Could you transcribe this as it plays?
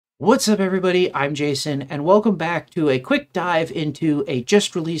What's up everybody, I'm Jason, and welcome back to a quick dive into a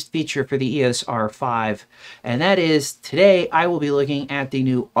just released feature for the EOS R5. And that is, today I will be looking at the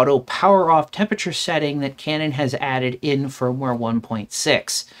new auto power off temperature setting that Canon has added in firmware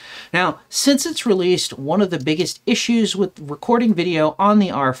 1.6. Now, since its released, one of the biggest issues with recording video on the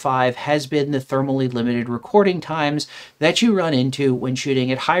R5 has been the thermally limited recording times that you run into when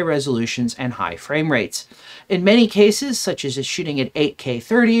shooting at high resolutions and high frame rates. In many cases, such as shooting at 8K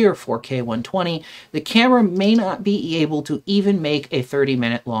 30 or 4K 120, the camera may not be able to even make a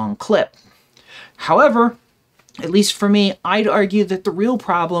 30-minute long clip. However, at least for me, I'd argue that the real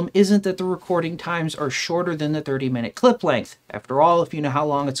problem isn't that the recording times are shorter than the 30-minute clip length. After all, if you know how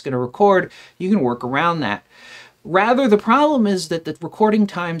long it's going to record, you can work around that. Rather, the problem is that the recording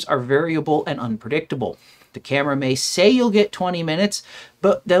times are variable and unpredictable. The camera may say you'll get 20 minutes,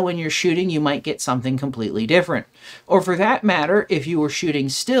 but then when you're shooting, you might get something completely different. Or for that matter, if you were shooting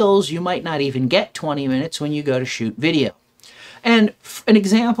stills, you might not even get 20 minutes when you go to shoot video. And an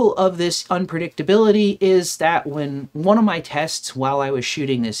example of this unpredictability is that when one of my tests while I was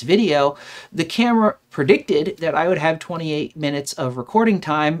shooting this video, the camera predicted that I would have 28 minutes of recording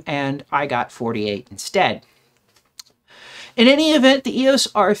time, and I got 48 instead. In any event, the EOS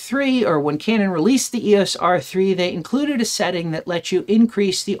R3, or when Canon released the EOS R3, they included a setting that lets you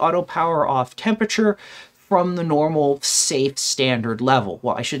increase the auto power off temperature from the normal safe standard level.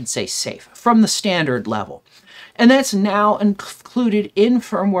 Well, I shouldn't say safe, from the standard level. And that's now included in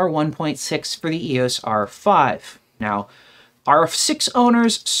firmware 1.6 for the EOS R5. Now, R6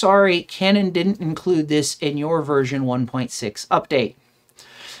 owners, sorry, Canon didn't include this in your version 1.6 update.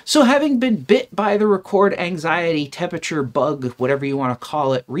 So having been bit by the record anxiety temperature bug, whatever you want to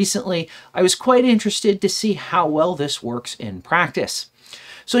call it, recently, I was quite interested to see how well this works in practice.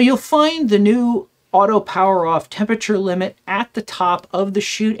 So you'll find the new auto power off temperature limit at the top of the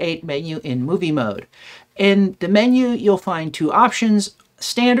Shoot 8 menu in movie mode. In the menu, you'll find two options: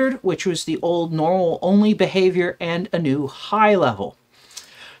 standard, which was the old normal only behavior, and a new high level.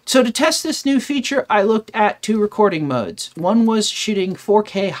 So to test this new feature, I looked at two recording modes. One was shooting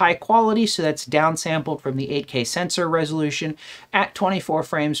 4K high quality, so that's downsampled from the 8K sensor resolution at 24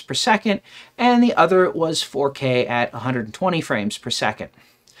 frames per second, and the other was 4K at 120 frames per second.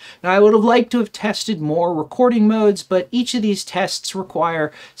 Now, I would have liked to have tested more recording modes, but each of these tests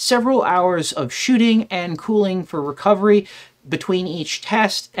require several hours of shooting and cooling for recovery between each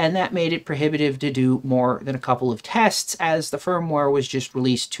test, and that made it prohibitive to do more than a couple of tests, as the firmware was just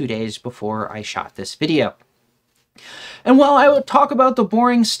released 2 days before I shot this video. And while I would talk about the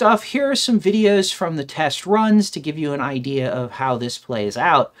boring stuff, here are some videos from the test runs to give you an idea of how this plays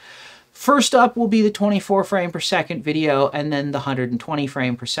out. First up will be the 24 frame per second video, and then the 120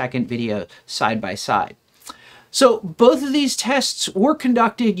 frame per second video side by side. So both of these tests were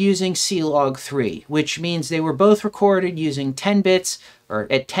conducted using C-Log3, which means they were both recorded using 10 bits, or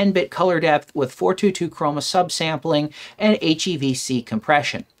at 10-bit color depth with 422 chroma subsampling and HEVC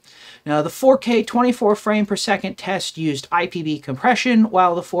compression. Now, the 4K 24 frame per second test used IPB compression,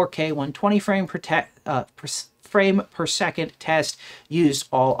 while the 4K 120 frame per second test used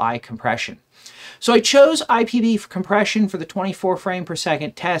all-I compression. So I chose IPB compression for the 24 frame per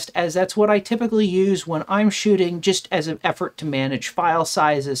second test, as that's what I typically use when I'm shooting, just as an effort to manage file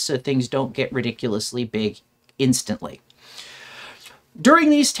sizes so things don't get ridiculously big instantly. During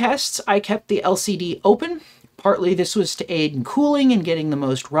these tests, I kept the LCD open. Partly this was to aid in cooling and getting the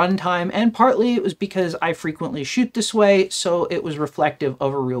most runtime, and partly it was because I frequently shoot this way, so it was reflective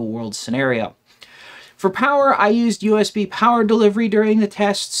of a real-world scenario. For power, I used USB power delivery during the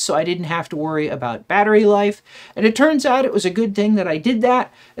tests, so I didn't have to worry about battery life. And it turns out it was a good thing that I did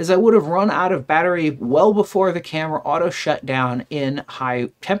that, as I would have run out of battery well before the camera auto shut down in high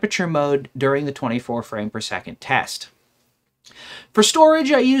temperature mode during the 24 frame per second test. For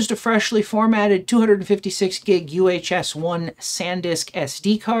storage, I used a freshly formatted 256 gig UHS-1 SanDisk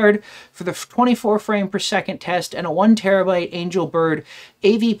SD card for the 24 frame per second test, and a 1 terabyte Angel Bird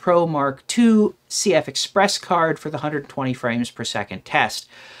AV Pro Mark II CF Express card for the 120 frames per second test.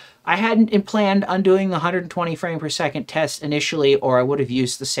 I hadn't planned on doing the 120 frame per second test initially, or I would have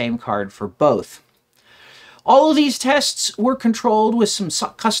used the same card for both. All of these tests were controlled with some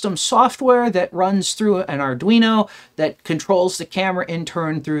custom software that runs through an Arduino that controls the camera in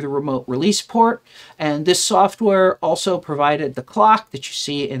turn through the remote release port. And this software also provided the clock that you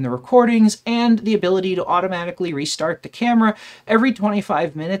see in the recordings and the ability to automatically restart the camera every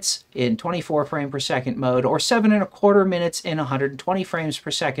 25 minutes in 24 frame per second mode, or 7¼ minutes in 120 frames per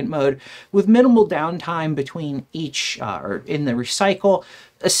second mode, with minimal downtime between each, or in the recycle,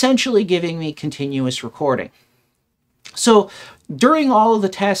 essentially giving me continuous recording. So during all of the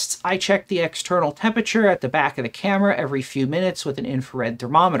tests, I checked the external temperature at the back of the camera every few minutes with an infrared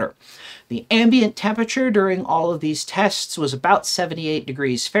thermometer. The ambient temperature during all of these tests was about 78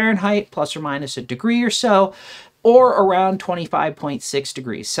 degrees Fahrenheit, plus or minus a degree or so, or around 25.6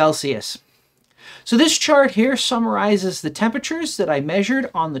 degrees Celsius. So this chart here summarizes the temperatures that I measured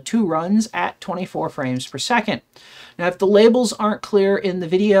on the 2 runs at 24 frames per second. Now, if the labels aren't clear in the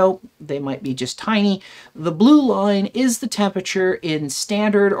video, they might be just tiny. The blue line is the temperature in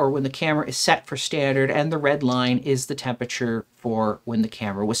standard, or when the camera is set for standard, and the red line is the temperature for when the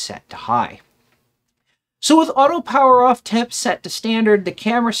camera was set to high. So with auto power off temp set to standard, the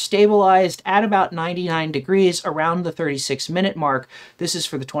camera stabilized at about 99 degrees around the 36-minute mark. This is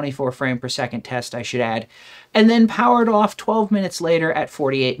for the 24 frame per second test, I should add. And then powered off 12 minutes later at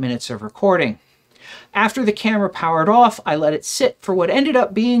 48 minutes of recording. After the camera powered off, I let it sit for what ended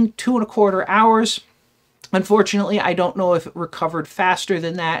up being 2¼ hours. Unfortunately, I don't know if it recovered faster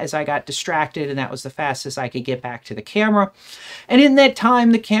than that, as I got distracted, and that was the fastest I could get back to the camera. And in that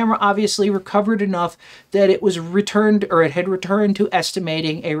time, the camera obviously recovered enough that it was returned, or it had returned to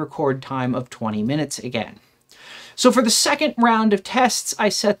estimating a record time of 20 minutes again. So for the second round of tests, I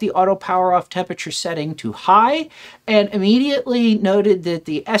set the auto power off temperature setting to high and immediately noted that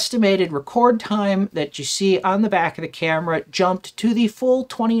the estimated record time that you see on the back of the camera jumped to the full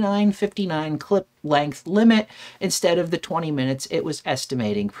 29:59 clip length limit instead of the 20 minutes it was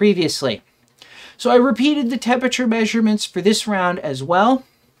estimating previously. So I repeated the temperature measurements for this round as well.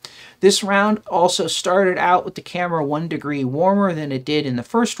 This round also started out with the camera 1 degree warmer than it did in the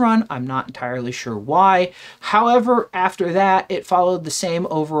first run. I'm not entirely sure why. However, after that, it followed the same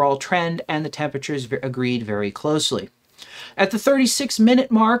overall trend and the temperatures agreed very closely. At the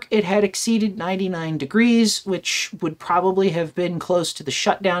 36-minute mark, it had exceeded 99 degrees, which would probably have been close to the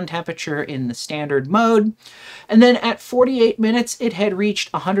shutdown temperature in the standard mode. And then at 48 minutes, it had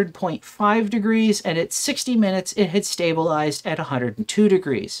reached 100.5 degrees, and at 60 minutes, it had stabilized at 102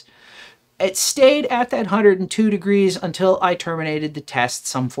 degrees. It stayed at that 102 degrees until I terminated the test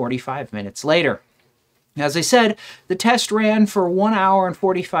some 45 minutes later. As I said, the test ran for 1 hour and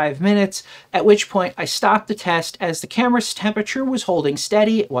 45 minutes, at which point I stopped the test as the camera's temperature was holding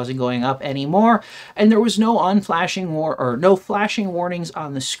steady. It wasn't going up anymore, and there was no flashing warnings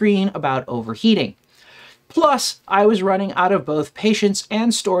on the screen about overheating. Plus, I was running out of both patience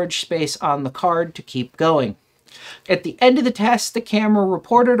and storage space on the card to keep going. At the end of the test, the camera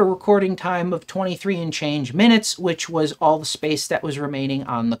reported a recording time of 23 and change minutes, which was all the space that was remaining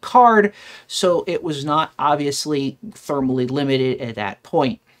on the card, so it was not obviously thermally limited at that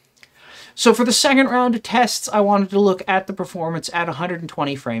point. So for the second round of tests, I wanted to look at the performance at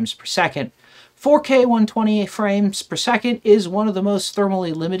 120 frames per second. 4K 120 frames per second is one of the most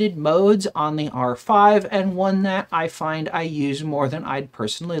thermally limited modes on the R5, and one that I find I use more than I'd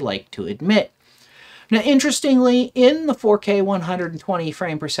personally like to admit. Now, interestingly, in the 4K 120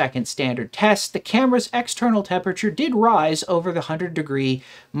 frame per second standard test, the camera's external temperature did rise over the 100-degree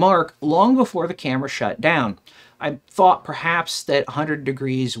mark long before the camera shut down. I thought perhaps that 100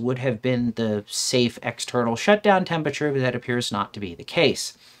 degrees would have been the safe external shutdown temperature, but that appears not to be the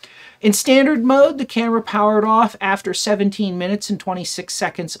case. In standard mode, the camera powered off after 17 minutes and 26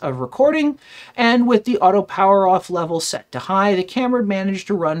 seconds of recording, and with the auto power off level set to high, the camera managed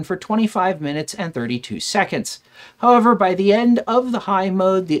to run for 25 minutes and 32 seconds. However, by the end of the high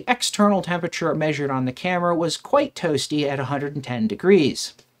mode, the external temperature measured on the camera was quite toasty at 110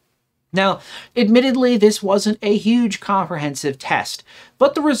 degrees. Now, admittedly, this wasn't a huge comprehensive test,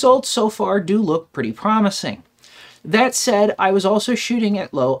 but the results so far do look pretty promising. That said, I was also shooting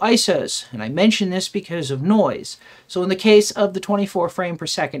at low ISOs, and I mention this because of noise. So in the case of the 24 frame per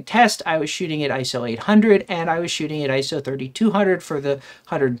second test, I was shooting at ISO 800, and I was shooting at ISO 3200 for the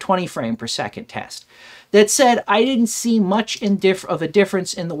 120 frame per second test. That said, I didn't see much of a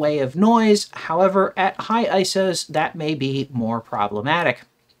difference in the way of noise. However, at high ISOs, that may be more problematic.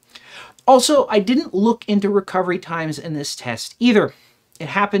 Also, I didn't look into recovery times in this test either. It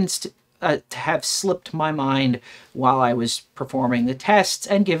happens to have slipped my mind while I was performing the tests,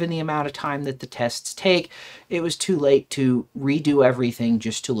 and given the amount of time that the tests take, it was too late to redo everything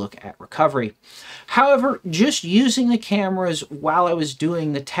just to look at recovery. However, just using the cameras while I was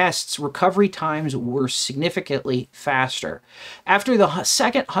doing the tests, recovery times were significantly faster. After the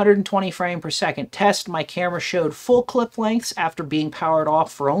second 120 frame per second test, my camera showed full clip lengths after being powered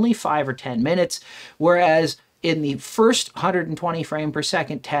off for only 5 or 10 minutes, whereas in the first 120 frame per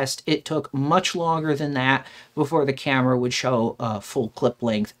second test, it took much longer than that before the camera would show a full clip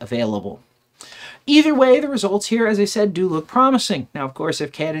length available. Either way, the results here, as I said, do look promising. Now, of course,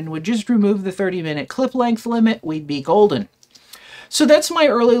 if Canon would just remove the 30-minute clip length limit, we'd be golden. So that's my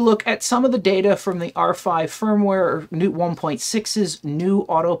early look at some of the data from the R5 firmware 1.6's new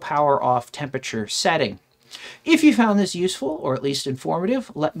auto power off temperature setting. If you found this useful, or at least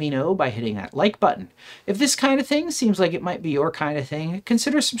informative, let me know by hitting that like button. If this kind of thing seems like it might be your kind of thing,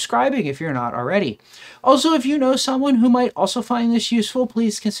 consider subscribing if you're not already. Also, if you know someone who might also find this useful,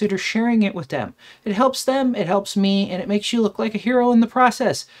 please consider sharing it with them. It helps them, it helps me, and it makes you look like a hero in the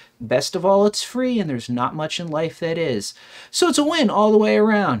process. Best of all, it's free, and there's not much in life that is. So it's a win all the way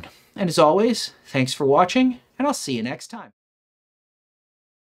around. And as always, thanks for watching, and I'll see you next time.